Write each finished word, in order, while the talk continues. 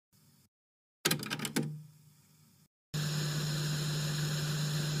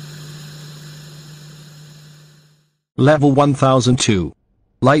Level 1002.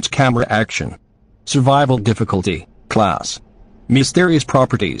 Light camera action. Survival difficulty, class. Mysterious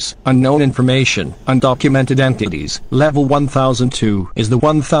properties, unknown information, undocumented entities. Level 1002 is the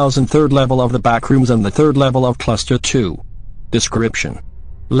 1003rd level of the Backrooms and the 3rd level of Cluster 2. Description.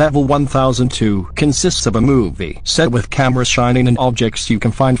 Level 1002 consists of a movie set with cameras shining and objects you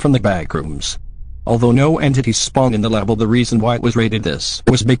can find from the Backrooms. Although no entities spawn in the level, the reason why it was rated this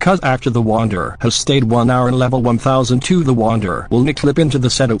was because after the Wanderer has stayed 1 hour in level 1002, the Wanderer will clip into the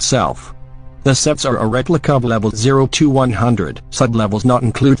set itself. The sets are a replica of levels 0 to 100, sub-levels not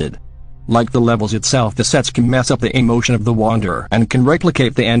included. Like the levels itself, the sets can mess up the emotion of the Wanderer and can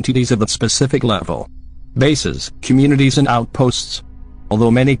replicate the entities of the specific level. Bases, communities and outposts. Although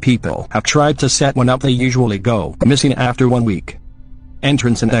many people have tried to set one up, they usually go missing after 1 week.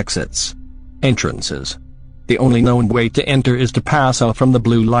 Entrance and exits. Entrances. The only known way to enter is to pass out from the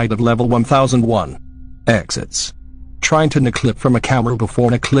blue light of level 1001. Exits. Trying to clip from a camera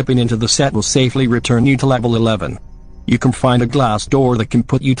before clipping into the set will safely return you to level 11. You can find a glass door that can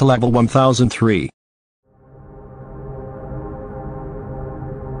put you to level 1003.